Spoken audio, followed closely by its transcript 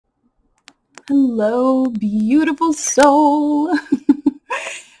Hello, beautiful soul.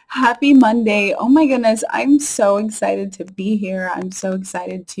 Happy Monday. Oh my goodness, I'm so excited to be here. I'm so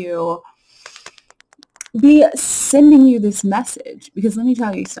excited to be sending you this message because let me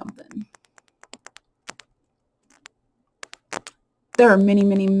tell you something. There are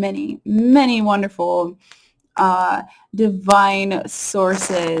many wonderful divine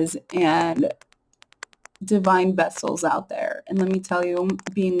sources and divine vessels out there. And let me tell you,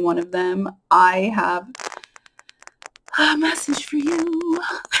 being one of them, I have a message for you.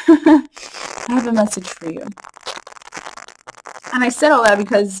 I have a message for you. And I said all that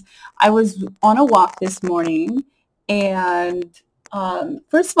because I was on a walk this morning and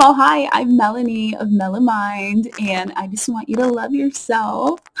first of all, hi, I'm Melanie of Melamind, and I just want you to love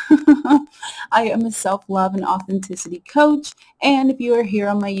yourself. I am a self-love and authenticity coach, and if you are here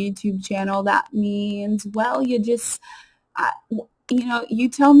on my YouTube channel, that means, well, you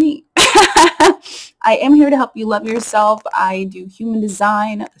tell me. I am here to help you love yourself. I do human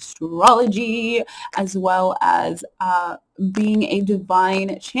design, astrology, as well as being a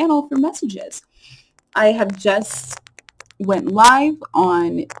divine channel for messages. I have just went live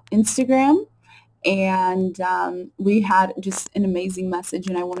on Instagram and we had just an amazing message,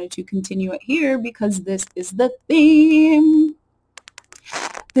 and I wanted to continue it here because this is the theme.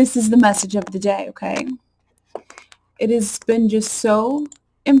 This is the message of the day, okay? It has been just so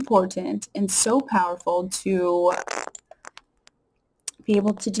important and so powerful to be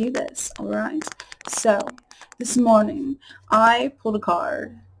able to do this, all right? So this morning I pulled a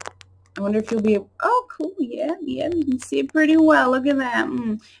card. I wonder if you'll be able, oh, cool, yeah, you can see it pretty well. Look at that.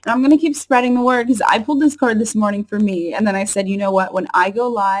 And I'm going to keep spreading the word because I pulled this card this morning for me, and then I said, you know what, when I go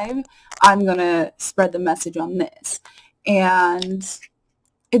live, I'm going to spread the message on this. And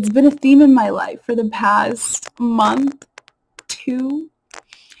it's been a theme in my life for the past month, two,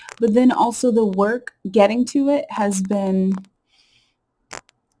 but then also the work getting to it has been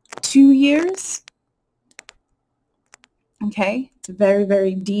 2 years. Okay, it's a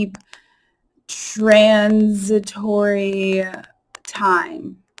very deep transitory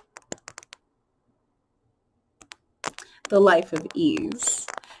time. The life of ease.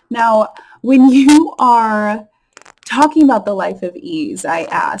 Now, when you are talking about the life of ease, I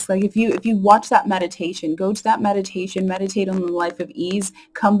ask, like, if you watch that meditation, go to that meditation, meditate on the life of ease,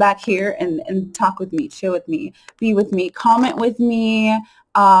 come back here and talk with me, chill with me, be with me, comment with me.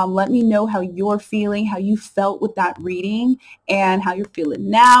 Let me know how you're feeling, how you felt with that reading, and how you're feeling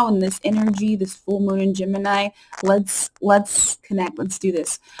now in this energy, this full moon in Gemini. Let's connect. Let's do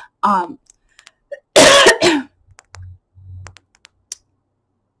this.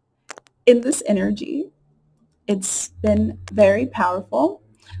 In this energy, it's been very powerful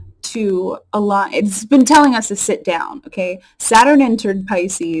to align. It's been telling us to sit down, okay? Saturn entered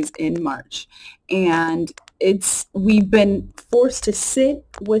Pisces in March, and we've been forced to sit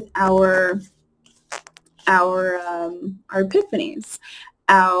with our epiphanies,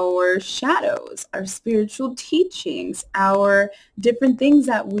 our shadows, our spiritual teachings, our different things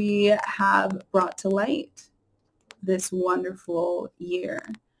that we have brought to light this wonderful year.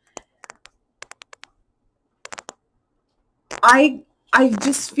 I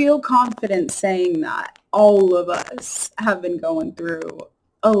just feel confident saying that all of us have been going through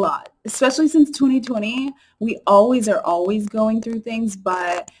a lot, especially since 2020. We are always going through things,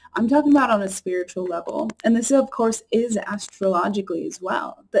 but I'm talking about on a spiritual level. And this, of course, is astrologically as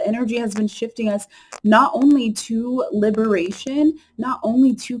well. The energy has been shifting us not only to liberation, not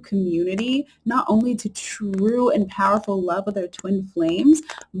only to community, not only to true and powerful love with our twin flames,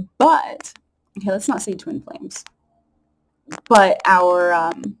 but, okay, let's not say twin flames, but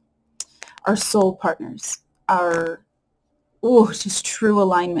our soul partners, our just true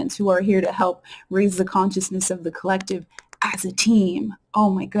alignments who are here to help raise the consciousness of the collective as a team. Oh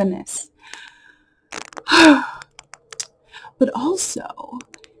my goodness. But also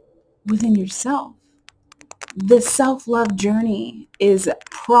within yourself. The self-love journey is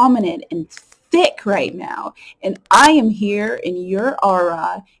prominent and thick right now. And I am here in your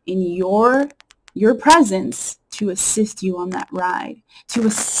aura, in your presence, to assist you on that ride, to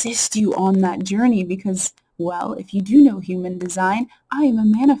assist you on that journey because, well, if you do know human design, I am a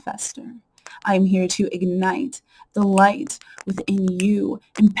manifester. I am here to ignite the light within you,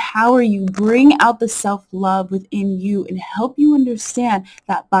 empower you, bring out the self-love within you, and help you understand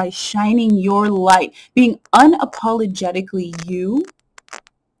that by shining your light, being unapologetically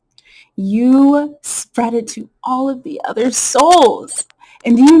you spread it to all of the other souls.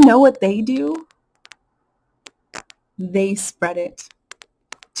 And do you know what they do? They spread it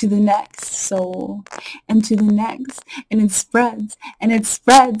to the next soul and to the next, and it spreads and it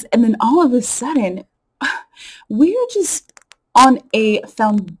spreads, and then all of a sudden we are just on a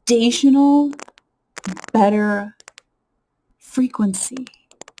foundational better frequency,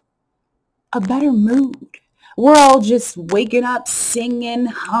 a better mood. We're all just waking up, singing,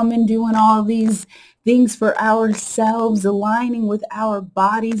 humming, doing all these things for ourselves, aligning with our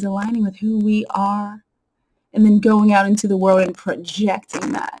bodies, aligning with who we are, and then going out into the world and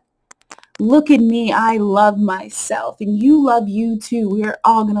projecting that. Look at me, I love myself, and you love you too. We're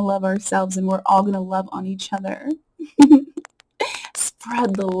all going to love ourselves, and we're all going to love on each other.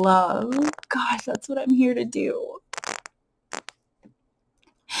 Spread the love. Gosh, that's what I'm here to do.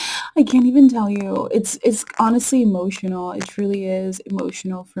 I can't even tell you. It's honestly emotional. It truly is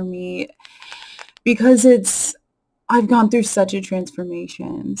emotional for me because I've gone through such a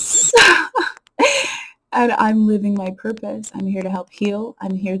transformation. And I'm living my purpose. I'm here to help heal.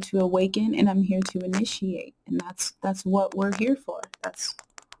 I'm here to awaken, and I'm here to initiate. And that's what we're here for. That's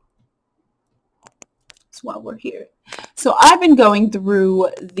what we're here. So I've been going through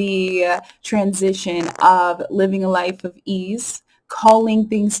the transition of living a life of ease, calling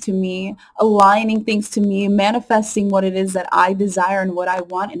things to me, aligning things to me, manifesting what it is that I desire and what I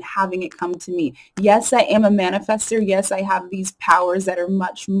want, and having it come to me. Yes, I am a manifester. Yes, I have these powers that are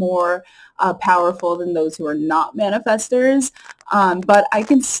much more powerful than those who are not manifestors. But I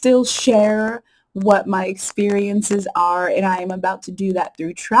can still share what my experiences are, and I am about to do that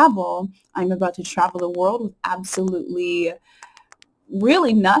through travel. I'm about to travel the world with absolutely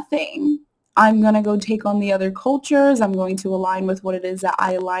really nothing. I'm going to go take on the other cultures. I'm going to align with what it is that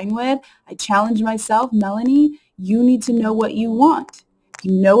I align with. I challenge myself, Melanie, you need to know what you want. If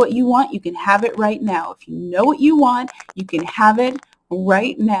you know what you want, you can have it right now. If you know what you want, you can have it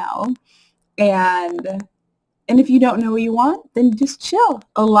right now. And if you don't know what you want, then just chill,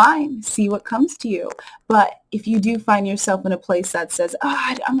 align, see what comes to you. But if you do find yourself in a place that says, oh,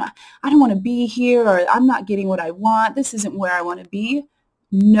 I don't want to be here, or I'm not getting what I want, this isn't where I want to be,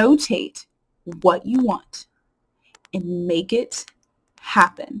 notate what you want and make it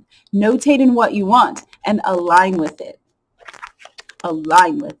happen. Notate in what you want and align with it.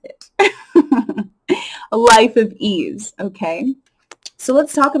 Align with it. A life of ease, okay? So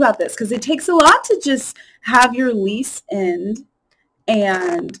let's talk about this, because it takes a lot to just have your lease end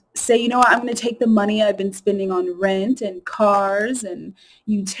and say, you know what, I'm going to take the money I've been spending on rent and cars and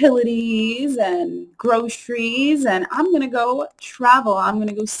utilities and groceries, and I'm going to go travel. I'm going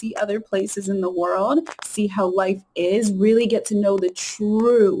to go see other places in the world, see how life is, really get to know the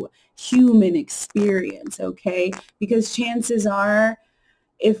true human experience, okay? Because chances are,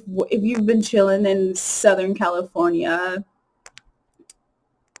 if you've been chilling in Southern California,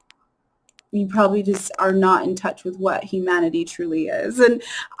 you probably just are not in touch with what humanity truly is. And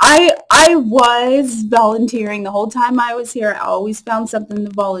I was volunteering the whole time I was here. I always found something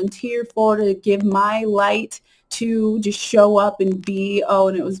to volunteer for, to give my light, to just show up and be. Oh,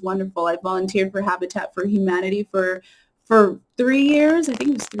 and it was wonderful. I volunteered for Habitat for Humanity for 3 years. I think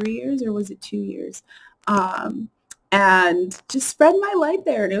it was 3 years, or was it 2 years? And just spread my light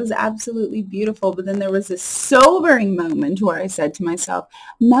there. And it was absolutely beautiful. But then there was this sobering moment where I said to myself,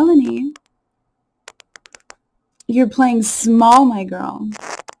 Melanie, you're playing small, my girl,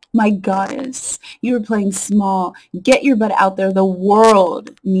 my goddess. You're playing small. Get your butt out there. The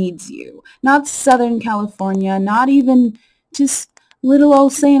world needs you. Not Southern California, not even just little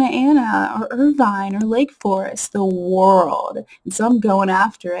old Santa Ana or Irvine or Lake Forest, the world. And so I'm going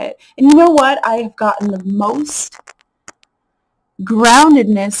after it. And you know what? I have gotten the most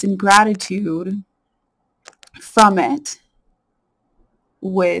groundedness and gratitude from it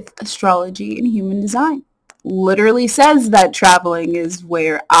with astrology and human design. Literally says that traveling is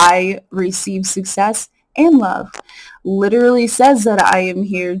where I receive success and love. Literally says that I am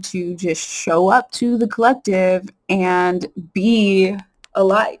here to just show up to the collective and be a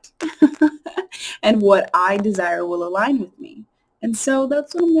light. And what I desire will align with me. And so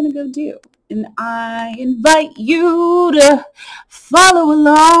that's what I'm going to go do. And I invite you to follow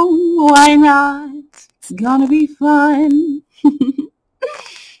along. Why not? It's going to be fun.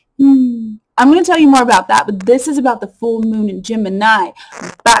 I'm going to tell you more about that, but this is about the full moon in Gemini.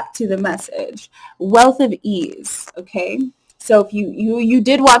 Back to the message. Wealth of ease, okay? So if you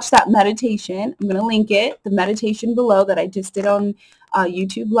did watch that meditation, I'm going to link it, the meditation below that I just did on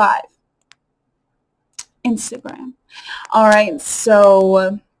YouTube Live, Instagram. All right,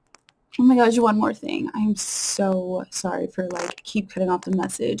 so, oh my gosh, one more thing. I'm so sorry for keep cutting off the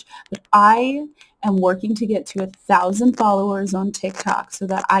message, but I am working to get to 1,000 followers on TikTok so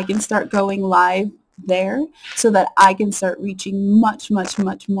that I can start going live there so that I can start reaching much, much,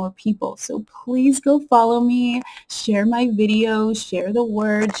 much more people. So please go follow me, share my videos, share the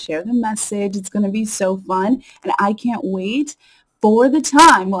word, share the message. It's going to be so fun. And I can't wait for the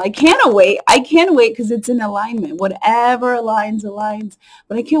time. Well, I can't wait. I can't wait because it's in alignment. Whatever aligns, aligns.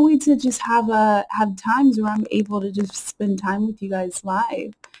 But I can't wait to just have times where I'm able to just spend time with you guys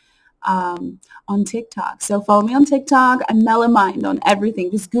live on TikTok. So follow me on TikTok. I'm Melamind on everything.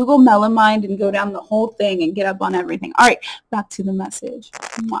 Just Google Melamind and go down the whole thing and get up on everything. All right, back to the message.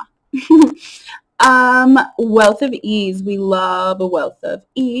 Mwah. Wealth of ease. We love a wealth of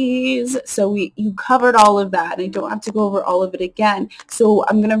ease. So you covered all of that, and I don't have to go over all of it again. So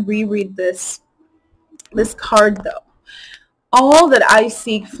I'm gonna reread this card though. All that I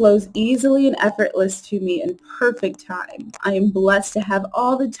seek flows easily and effortless to me in perfect time. I am blessed to have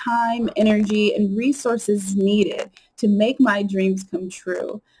all the time, energy, and resources needed to make my dreams come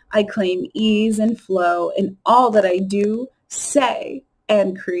true. I claim ease and flow in all that I do, say,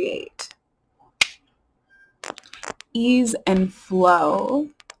 and create. Ease and flow.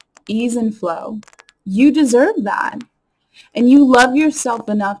 Ease and flow. You deserve that. And you love yourself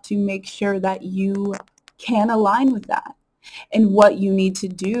enough to make sure that you can align with that. And what you need to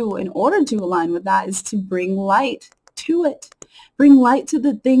do in order to align with that is to bring light to it. Bring light to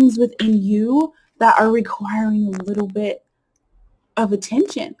the things within you that are requiring a little bit of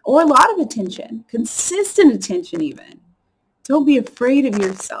attention or a lot of attention, consistent attention even. Don't be afraid of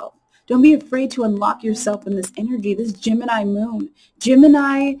yourself. Don't be afraid to unlock yourself in this energy, this Gemini moon.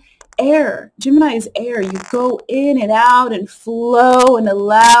 Gemini air. Gemini is air. You go in and out and flow and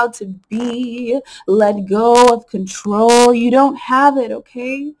allow to be. Let go of control. You don't have it,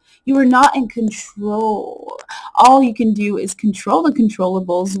 okay? You are not in control. All you can do is control the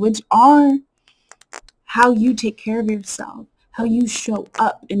controllables, which are how you take care of yourself, how you show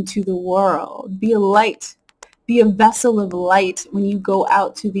up into the world. Be a light. Be a vessel of light when you go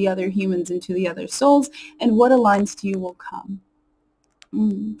out to the other humans and to the other souls, and what aligns to you will come.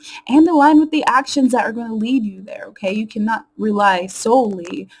 And align with the actions that are going to lead you there, okay? You cannot rely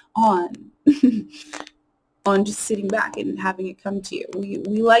solely on on just sitting back and having it come to you. We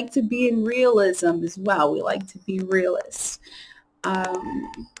like to be in realism as well. We like to be realists.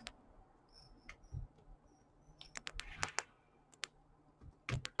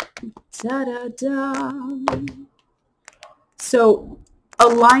 So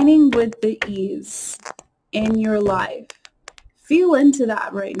aligning with the ease in your life. Feel into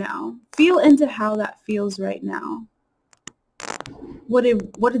that right now. Feel into how that feels right now. What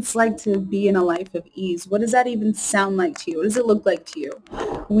it's like to be in a life of ease. What does that even sound like to you? What does it look like to you?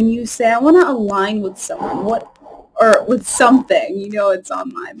 When you say, I want to align with someone, or with something, you know it's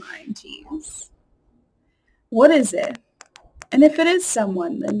on my mind, geez. What is it? And if it is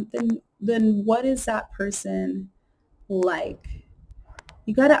someone, then what is that person like?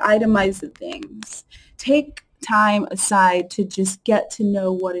 You got to itemize the things. Take time aside to just get to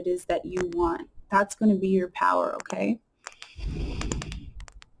know what it is that you want. That's going to be your power, okay?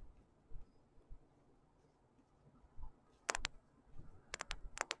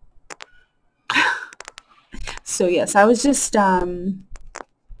 So yes, I was just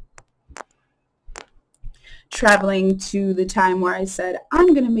traveling to the time where I said, I'm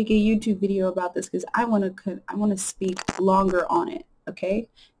going to make a YouTube video about this because I want to speak longer on it, okay?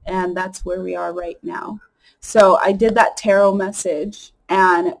 And that's where we are right now. So I did that tarot message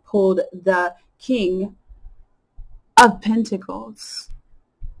and pulled the King of Pentacles.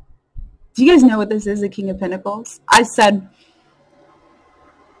 Do you guys know what this is, the King of Pentacles? I said,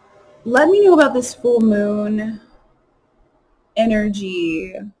 let me know about this full moon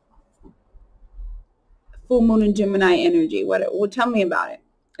energy, full moon and Gemini energy. What tell me about it.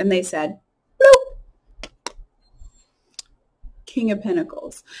 And they said, bloop. King of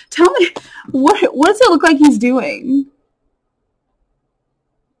Pentacles. Tell me, what does it look like he's doing?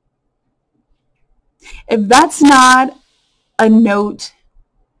 If that's not a note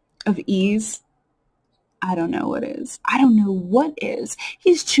of ease, I don't know what is. I don't know what is.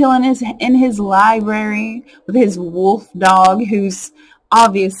 He's chilling in his library with his wolf dog, who's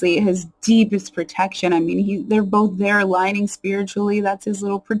obviously his deepest protection. I mean, they're both there aligning spiritually. That's his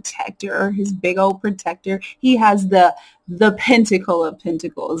little protector, his big old protector. He has the Pentacle of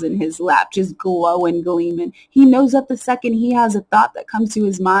Pentacles in his lap, just glowing, gleaming. He knows that the second he has a thought that comes to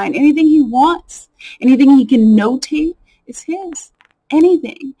his mind, anything he wants, anything he can notate, is his.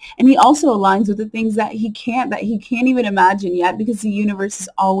 Anything. And he also aligns with the things that he can't even imagine yet, because the universe is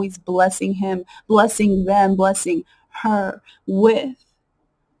always blessing him, blessing them, blessing her with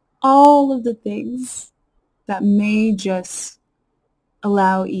all of the things that may just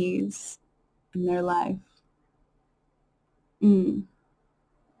allow ease in their life. Mm.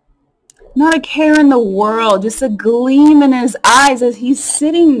 Not a care in the world, just a gleam in his eyes as he's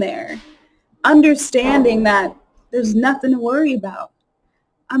sitting there, understanding that there's nothing to worry about.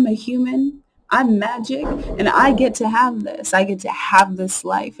 I'm a human, I'm magic, and I get to have this. I get to have this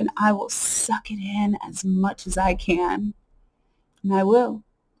life, and I will suck it in as much as I can. And I will,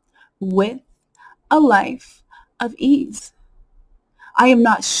 with a life of ease. I am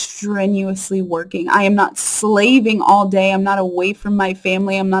not strenuously working. I am not slaving all day. I'm not away from my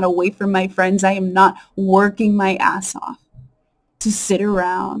family. I'm not away from my friends. I am not working my ass off to sit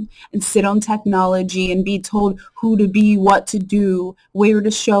around and sit on technology and be told who to be, what to do, where to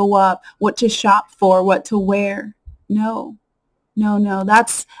show up, what to shop for, what to wear. No, no,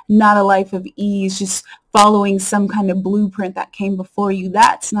 that's not a life of ease, just following some kind of blueprint that came before you.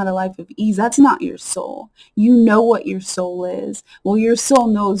 That's not a life of ease. That's not your soul. You know what your soul is. Well, your soul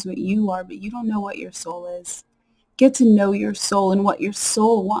knows what you are, but you don't know what your soul is. Get to know your soul and what your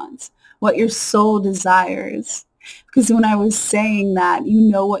soul wants, what your soul desires. Because when I was saying that, you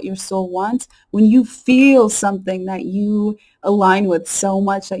know what your soul wants, when you feel something that you align with so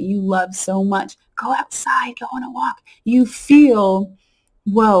much, that you love so much, go outside, go on a walk. You feel,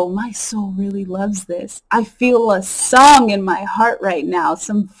 whoa, my soul really loves this. I feel a song in my heart right now,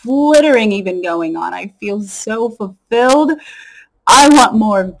 some flittering even going on. I feel so fulfilled. I want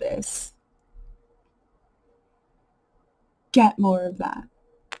more of this. Get more of that.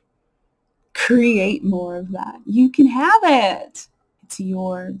 Create more of that. You can have it. It's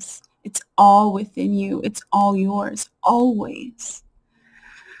yours. It's all within you. It's all yours, always.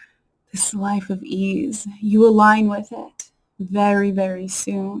 This life of ease, you align with it very, very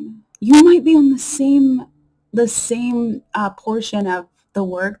soon. You might be on the same portion of the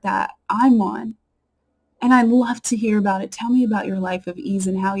work that I'm on. And I'd love to hear about it. Tell me about your life of ease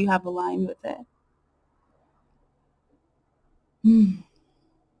and how you have aligned with it.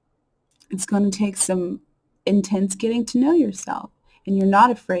 It's going to take some intense getting to know yourself. And you're not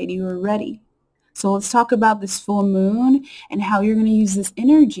afraid. You are ready. So let's talk about this full moon and how you're going to use this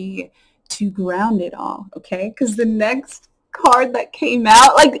energy to ground it all, okay? Because the next card that came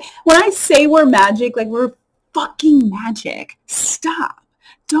out, like when I say we're magic, like we're fucking magic. Stop.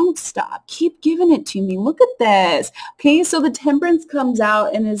 Don't stop. Keep giving it to me. Look at this. Okay, so the Temperance comes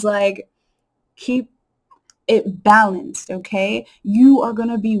out and is like, keep it balanced, okay? You are going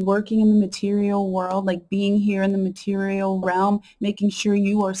to be working in the material world, like being here in the material realm, making sure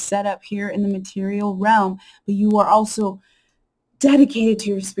you are set up here in the material realm, but you are also dedicated to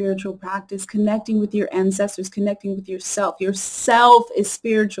your spiritual practice, connecting with your ancestors, connecting with yourself. Yourself is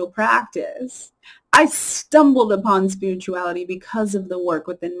spiritual practice. I stumbled upon spirituality because of the work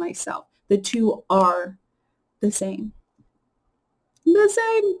within myself. The two are the same. The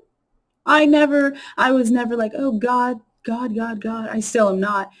same. I was never like, oh, God. I still am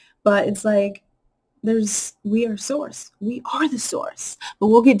not. But it's like, we are source. We are the source. But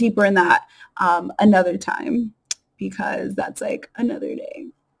we'll get deeper in that another time, because that's like another day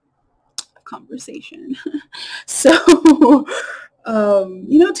of conversation. So,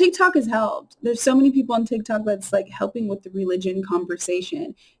 TikTok has helped. There's so many people on TikTok that's like helping with the religion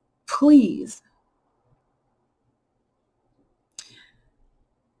conversation. Please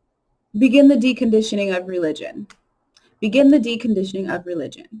begin the deconditioning of religion. Begin the deconditioning of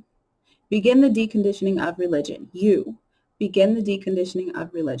religion. Begin the deconditioning of religion. You begin the deconditioning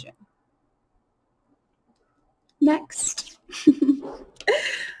of religion. Next.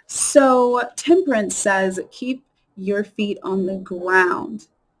 So Temperance says, keep your feet on the ground.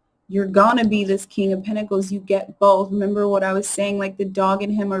 You're going to be this King of Pentacles. You get both. Remember what I was saying, like the dog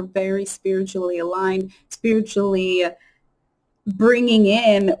and him are very spiritually aligned, spiritually bringing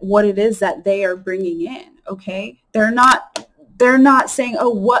in what it is that they are bringing in, okay? They're not saying, oh,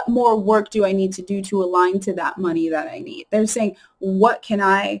 what more work do I need to do to align to that money that I need? They're saying, what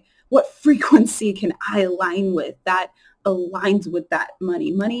frequency can I align with that aligns with that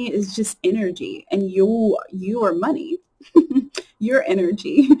money? Money is just energy, and you are money. Your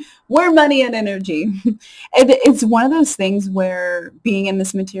energy. We're money and energy. It's one of those things where being in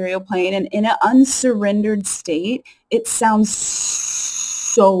this material plane and in an unsurrendered state, it sounds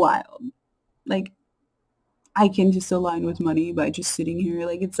so wild. Like, I can just align with money by just sitting here.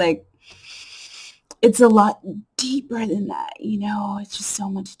 Like, it's a lot deeper than that, It's just so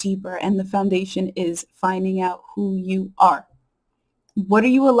much deeper. And the foundation is finding out who you are. What are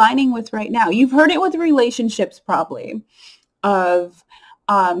you aligning with right now? You've heard it with relationships probably, of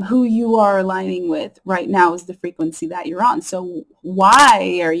who you are aligning with right now is the frequency that you're on. So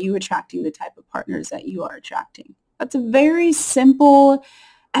why are you attracting the type of partners that you are attracting? That's a very simple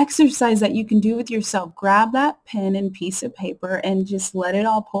exercise that you can do with yourself. Grab that pen and piece of paper and just let it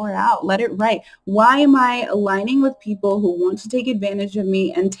all pour out. Let it write. Why am I aligning with people who want to take advantage of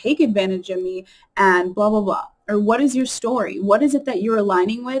me and take advantage of me and blah, blah, blah? Or what is your story? What is it that you're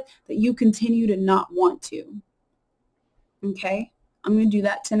aligning with that you continue to not want to? Okay? I'm going to do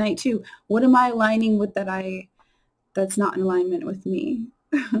that tonight too. What am I aligning with that's not in alignment with me?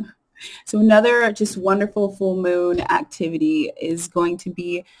 So another just wonderful full moon activity is going to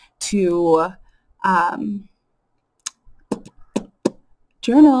be to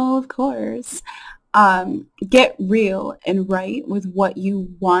journal, of course. Get real and write with what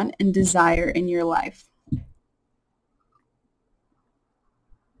you want and desire in your life.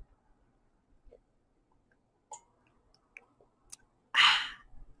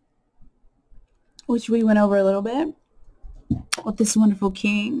 Which we went over a little bit with this wonderful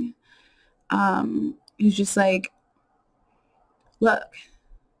king. Who's just like, look,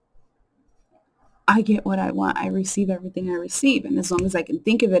 I get what I want. I receive everything I receive. And as long as I can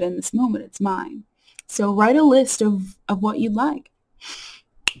think of it in this moment, it's mine. So write a list of what you'd like.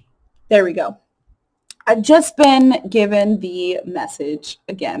 There we go. I've just been given the message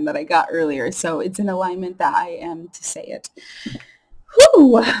again that I got earlier. So it's in alignment that I am to say it.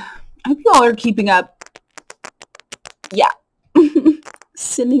 Whew. I hope you all are keeping up. Yeah.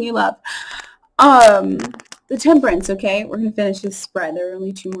 Sending you love. The Temperance, okay? We're going to finish this spread. There are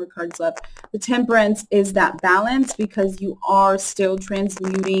only 2 more cards left. The Temperance is that balance because you are still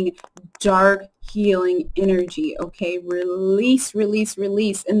transmuting dark healing energy, okay? Release, release,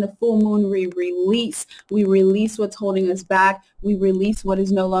 release. In the full moon, we release. We release what's holding us back. We release what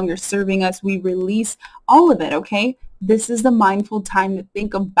is no longer serving us. We release all of it, okay? This is the mindful time to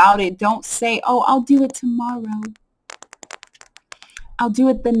think about it. Don't say, oh, I'll do it tomorrow. I'll do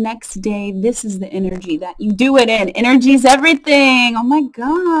it the next day. This is the energy that you do it in. Energy is everything. Oh my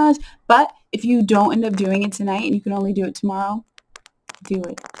gosh. But if you don't end up doing it tonight and you can only do it tomorrow, do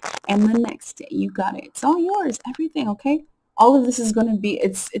it. And the next day, you got it. It's all yours. Everything, okay? All of this is going to be,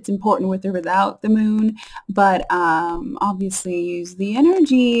 it's important with or without the moon. But obviously use the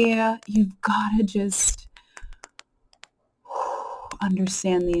energy. You've got to just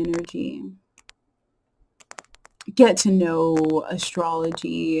understand the energy. Get to know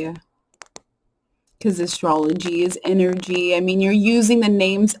astrology because astrology is energy. I mean, you're using the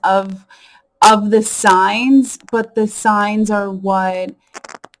names of the signs, but the signs are what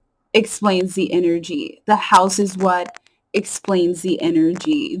explains the energy. The house is what explains the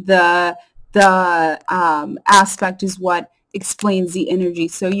energy. The aspect is what explains the energy.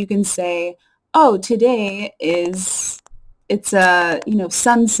 So you can say, oh, today it's a,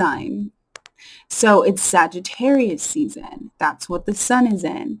 sun sign. So it's Sagittarius season. That's what the sun is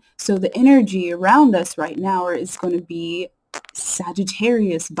in. So the energy around us right now is going to be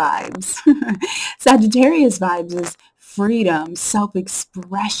Sagittarius vibes. Sagittarius vibes is freedom,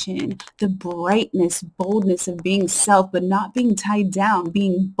 self-expression, the brightness, boldness of being self, but not being tied down,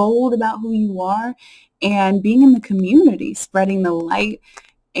 being bold about who you are and being in the community, spreading the light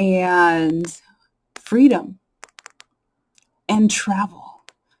and freedom and travel.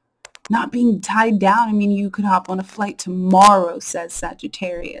 Not being tied down. I mean, you could hop on a flight tomorrow, says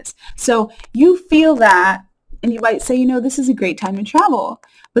Sagittarius. So you feel that, and you might say, this is a great time to travel.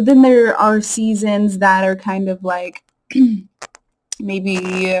 But then there are seasons that are kind of like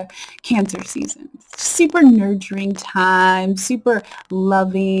maybe Cancer season. Super nurturing time, super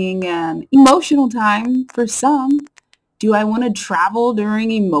loving and emotional time for some. Do I want to travel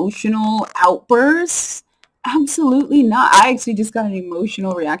during emotional outbursts? Absolutely not. I actually just got an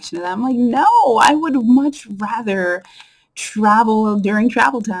emotional reaction to that. I'm like, no, I would much rather travel during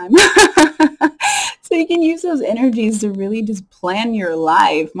travel time. So you can use those energies to really just plan your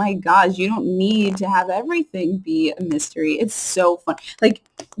life. My gosh, you don't need to have everything be a mystery. It's so fun. Like,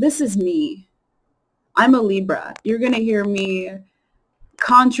 this is me. I'm a Libra. You're going to hear me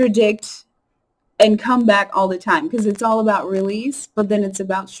contradict and come back all the time because it's all about release, but then it's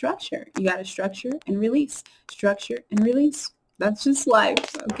about structure. You got to structure and release, structure and release. That's just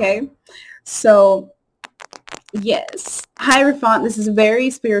life, okay? So, yes, Hierophant, this is a very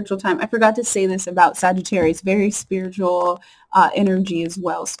spiritual time. I forgot to say this about Sagittarius, very spiritual energy as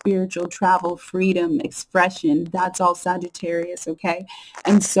well. Spiritual travel, freedom, expression, that's all Sagittarius, okay?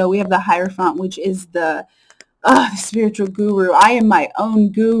 And so we have the Hierophant, which is the spiritual guru. I am my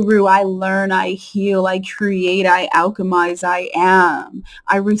own guru. I learn, I heal, I create, I alchemize, I am.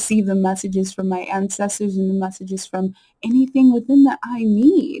 I receive the messages from my ancestors and the messages from anything within that I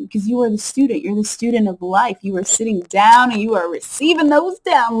need, because you are the student. You're the student of life. You are sitting down and you are receiving those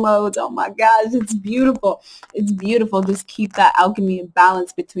downloads. Oh my gosh, it's beautiful. It's beautiful. Just keep that alchemy and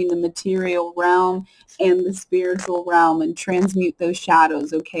balance between the material realm and the spiritual realm and transmute those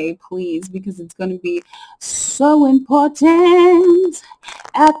shadows, okay? Please, because it's going to be so important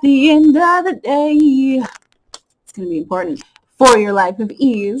at the end of the day. It's going to be important for your life of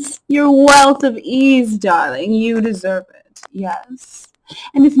ease, your wealth of ease, darling. You deserve it. Yes.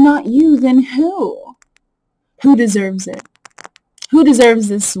 And if not you, then who? Who deserves it? Who deserves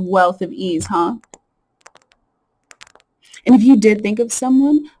this wealth of ease, huh? And if you did think of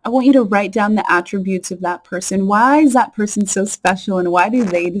someone, I want you to write down the attributes of that person. Why is that person so special and why do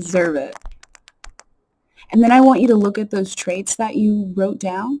they deserve it? And then I want you to look at those traits that you wrote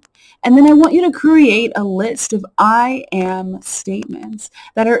down. And then I want you to create a list of I am statements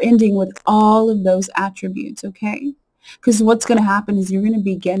that are ending with all of those attributes, okay? Because what's going to happen is you're going to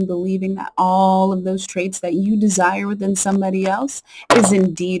begin believing that all of those traits that you desire within somebody else is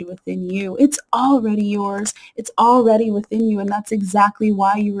indeed within you. It's already yours. It's already within you. And that's exactly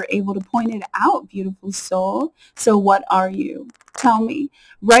why you were able to point it out, beautiful soul. So what are you? Tell me.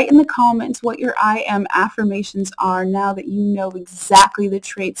 Write in the comments what your I am affirmations are now that you know exactly the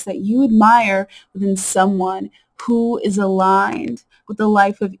traits that you admire within someone who is aligned with the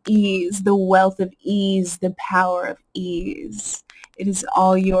life of ease, the wealth of ease, the power of ease. It is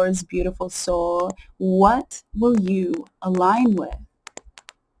all yours, beautiful soul. What will you align with?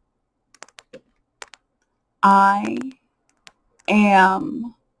 I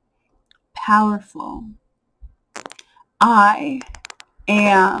am powerful. I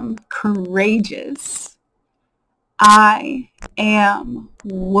am courageous. I am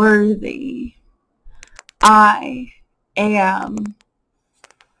worthy. I am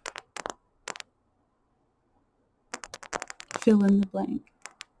fill in the blank.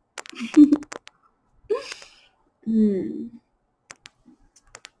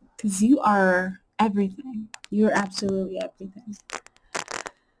 Because you are everything. You are absolutely everything.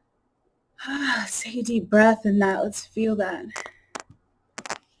 Take a deep breath in that. Let's feel that.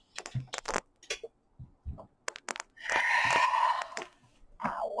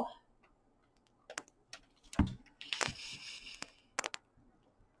 Ow.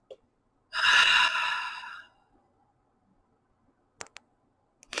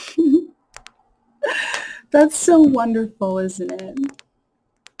 That's so wonderful, isn't it?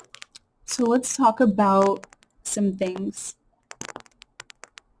 So let's talk about some things.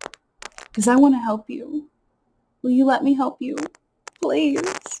 Because I want to help you. Will you let me help you? Please,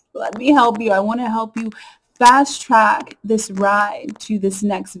 let me help you. I want to help you fast track this ride to this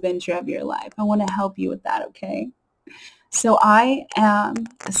next venture of your life. I want to help you with that, okay? So I am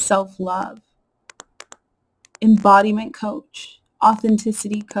a self-love embodiment coach,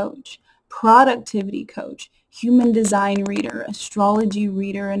 authenticity coach, productivity coach, human design reader, astrology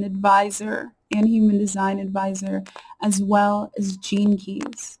reader and advisor, and human design advisor, as well as gene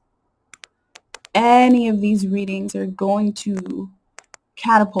keys. Any of these readings are going to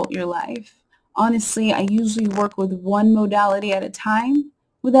catapult your life. Honestly, I usually work with one modality at a time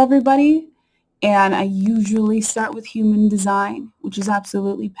with everybody. And I usually start with human design, which is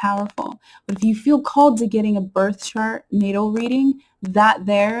absolutely powerful. But if you feel called to getting a birth chart natal reading, that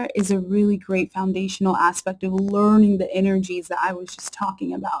there is a really great foundational aspect of learning the energies that I was just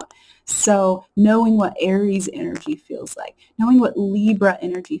talking about. So knowing what Aries energy feels like, knowing what Libra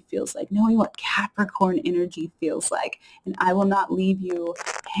energy feels like, knowing what Capricorn energy feels like. And I will not leave you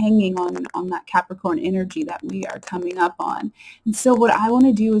hanging on that Capricorn energy that we are coming up on. And so what I want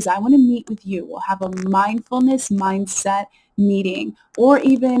to do is I want to meet with you. We'll have a mindfulness mindset meeting or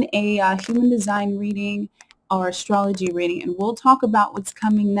even a human design reading or astrology reading. And we'll talk about what's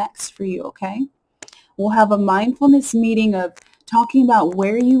coming next for you, okay? We'll have a mindfulness meeting of talking about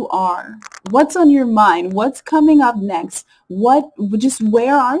where you are, what's on your mind, what's coming up next, just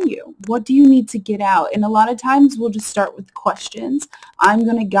where are you? What do you need to get out? And a lot of times we'll just start with questions. I'm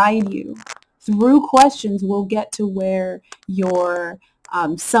going to guide you. Through questions, we'll get to where your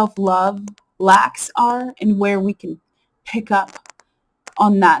self-love lacks are and where we can pick up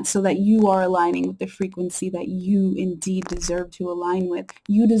on that so that you are aligning with the frequency that you indeed deserve to align with.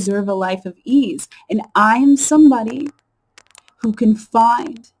 You deserve a life of ease. And I am somebody who can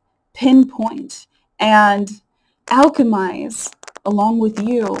find, pinpoint, and alchemize along with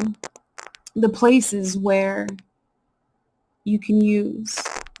you the places where you can use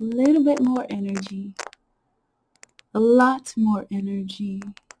a little bit more energy, a lot more energy,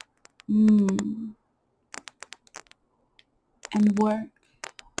 and work,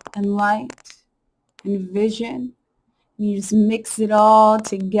 and light, and vision, You just mix it all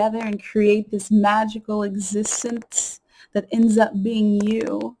together and create this magical existence that ends up being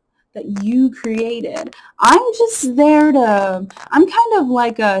you, that you created. I'm just there to, I'm kind of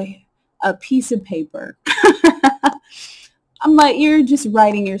like a piece of paper. I'm like, you're just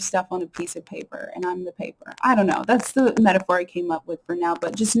writing your stuff on a piece of paper and I'm the paper. I don't know. That's the metaphor I came up with for now,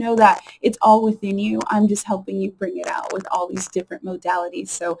 but just know that it's all within you. I'm just helping you bring it out with all these different modalities.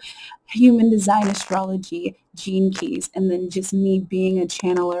 So human design, astrology, gene keys, and then just me being a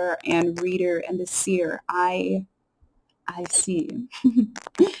channeler and reader and a seer. I see.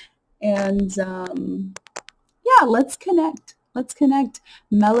 And yeah, let's connect. Let's connect.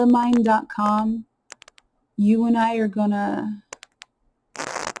 Melamind.com. You and I are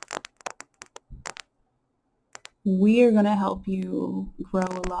we are gonna help you grow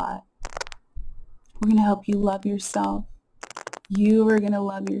a lot. We're gonna help you love yourself. You are gonna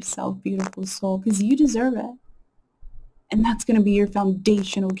love yourself, beautiful soul, because you deserve it. And that's gonna be your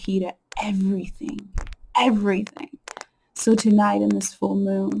foundational key to everything. Everything. So tonight in this full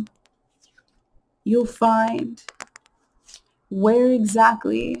moon, you'll find where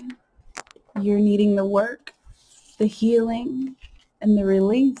exactly you're needing the work, the healing, and the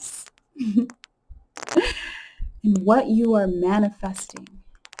release. And what you are manifesting.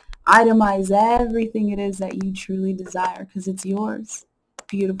 Itemize everything it is that you truly desire because it's yours,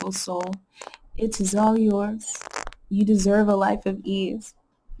 beautiful soul. It is all yours. You deserve a life of ease.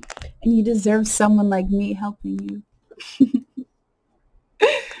 And you deserve someone like me helping you.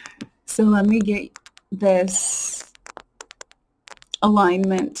 So let me get this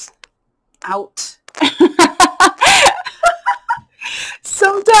alignment out.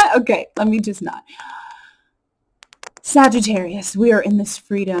 Sometimes, okay, let me just not. Sagittarius, we are in this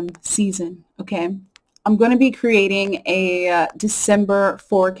freedom season, okay? I'm going to be creating a December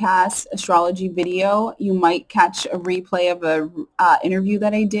forecast astrology video. You might catch a replay of a interview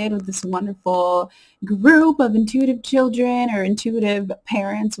that I did with this wonderful group of intuitive children or intuitive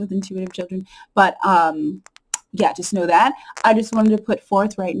parents with intuitive children. But yeah, just know that. I just wanted to put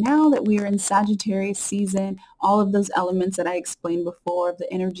forth right now that we are in Sagittarius season. All of those elements that I explained before,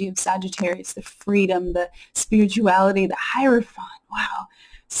 the energy of Sagittarius, the freedom, the spirituality, the Hierophant. Wow.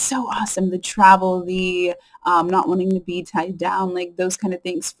 So awesome. The travel, the not wanting to be tied down, like those kind of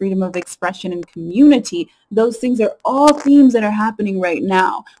things, freedom of expression and community. Those things are all themes that are happening right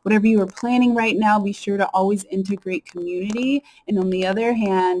now. Whatever you are planning right now, be sure to always integrate community. And on the other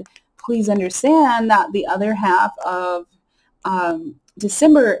hand, please understand that the other half of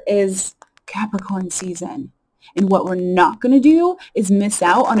December is Capricorn season. And what we're not going to do is miss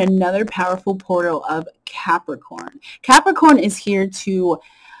out on another powerful portal of Capricorn. Capricorn is here to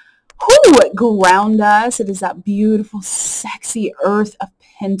ground us. It is that beautiful, sexy earth of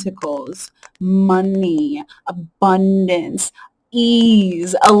pentacles, money, abundance,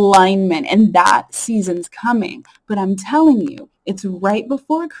 ease, alignment, and that season's coming. But I'm telling you, it's right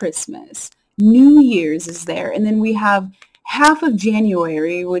before Christmas. New Year's is there, and then we have half of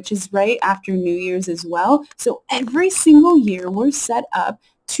January, which is right after New Year's as well. So every single year we're set up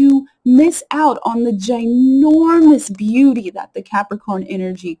to miss out on the ginormous beauty that the Capricorn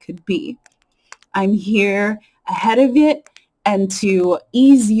energy could be. I'm here ahead of it and to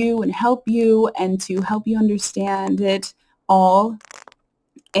ease you and help you understand it all,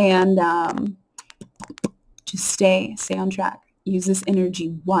 and just stay on track. Use this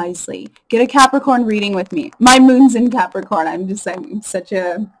energy wisely. Get a Capricorn reading with me. My moon's in Capricorn. I'm such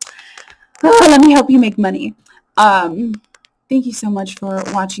a, let me help you make money. Thank you so much for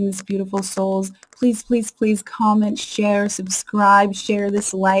watching this, beautiful souls. Please, please, please comment, share, subscribe, share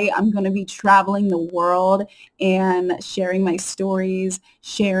this light. I'm going to be traveling the world and sharing my stories,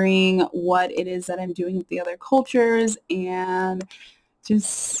 sharing what it is that I'm doing with the other cultures, and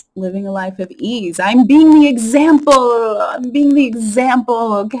just living a life of ease. I'm being the example.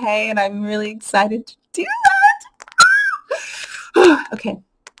 Okay? And I'm really excited to do that. Okay.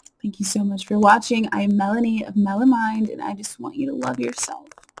 Thank you so much for watching. I am Melanie of Melamind, and I just want you to love yourself.